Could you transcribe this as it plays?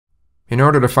In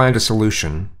order to find a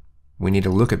solution, we need to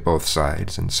look at both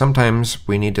sides, and sometimes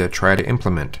we need to try to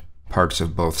implement parts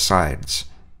of both sides.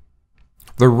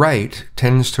 The right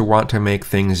tends to want to make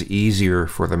things easier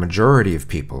for the majority of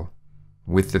people,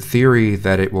 with the theory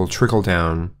that it will trickle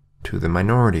down to the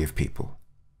minority of people.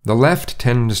 The left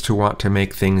tends to want to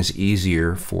make things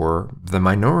easier for the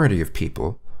minority of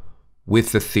people,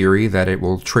 with the theory that it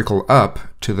will trickle up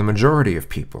to the majority of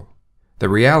people. The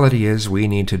reality is we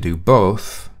need to do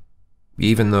both,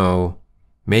 even though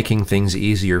making things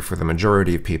easier for the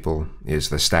majority of people is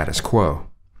the status quo.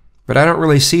 But I don't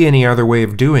really see any other way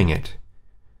of doing it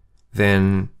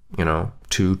than,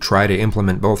 to try to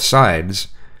implement both sides,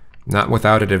 not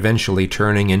without it eventually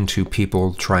turning into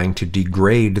people trying to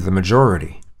degrade the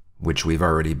majority, which we've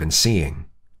already been seeing.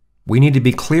 We need to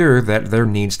be clear that there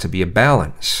needs to be a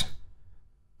balance.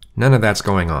 None of that's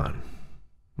going on.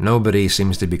 Nobody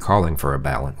seems to be calling for a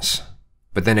balance.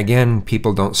 But then again,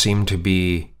 people don't seem to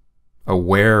be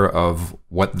aware of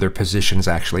what their positions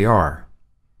actually are.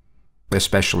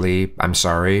 Especially, I'm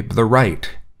sorry, the right.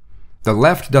 The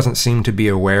left doesn't seem to be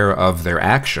aware of their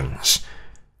actions,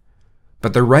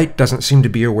 but the right doesn't seem to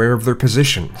be aware of their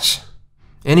positions.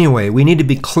 Anyway, we need to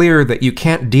be clear that you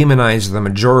can't demonize the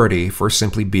majority for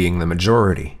simply being the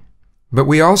majority. But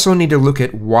we also need to look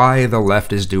at why the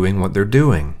left is doing what they're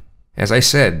doing. As I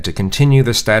said, to continue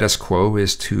the status quo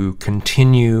is to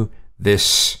continue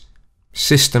this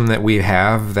system that we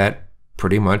have that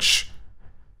pretty much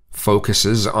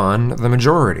focuses on the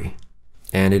majority.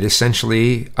 And it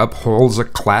essentially upholds a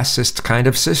classist kind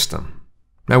of system.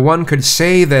 Now, one could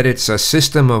say that it's a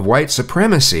system of white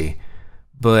supremacy,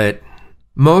 but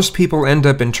most people end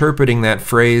up interpreting that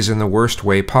phrase in the worst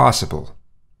way possible.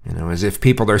 As if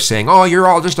people are saying, oh, you're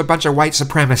all just a bunch of white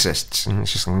supremacists. And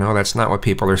it's just like, no, that's not what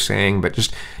people are saying, but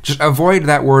just avoid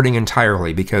that wording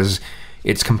entirely because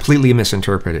it's completely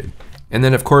misinterpreted. And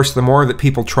then, of course, the more that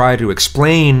people try to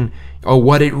explain,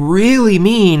 what it really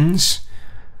means,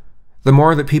 the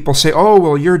more that people say, oh,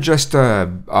 well, you're just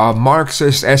a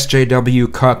Marxist,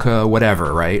 SJW, cuck,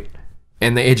 whatever, right?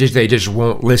 And they just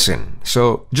won't listen.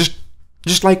 So just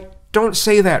don't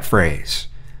say that phrase.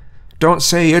 Don't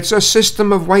say it's a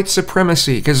system of white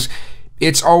supremacy, because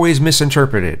it's always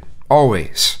misinterpreted.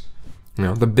 Always.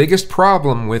 The biggest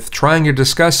problem with trying to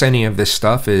discuss any of this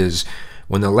stuff is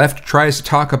when the left tries to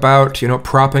talk about,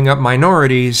 propping up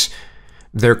minorities,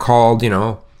 they're called,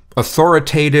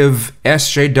 authoritative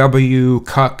SJW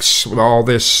cucks with all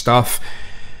this stuff.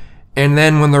 And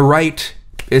then when the right,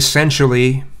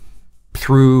 essentially,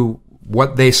 through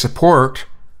what they support,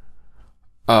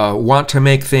 want to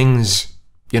make things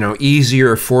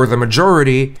easier for the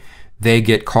majority, they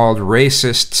get called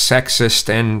racist, sexist,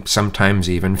 and sometimes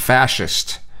even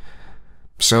fascist.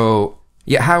 So,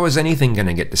 yeah, how is anything going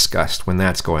to get discussed when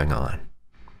that's going on?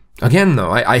 Again,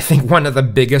 though, I think one of the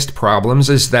biggest problems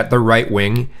is that the right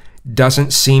wing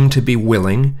doesn't seem to be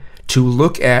willing to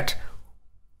look at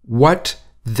what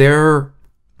their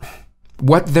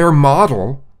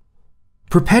model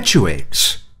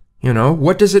perpetuates.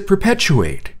 What does it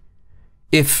perpetuate?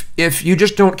 If you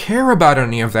just don't care about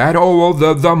any of that, oh, well,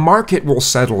 the market will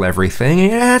settle everything.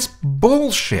 Yeah, that's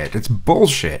bullshit. It's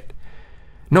bullshit.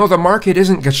 No, the market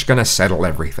isn't just going to settle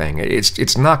everything.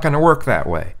 It's not going to work that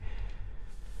way.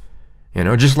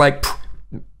 Just like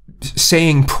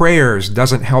saying prayers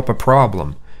doesn't help a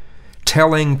problem.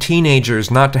 Telling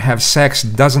teenagers not to have sex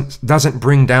doesn't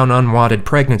bring down unwanted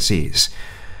pregnancies.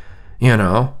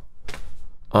 Sometimes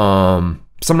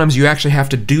you actually have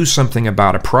to do something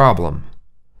about a problem.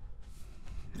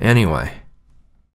 Anyway.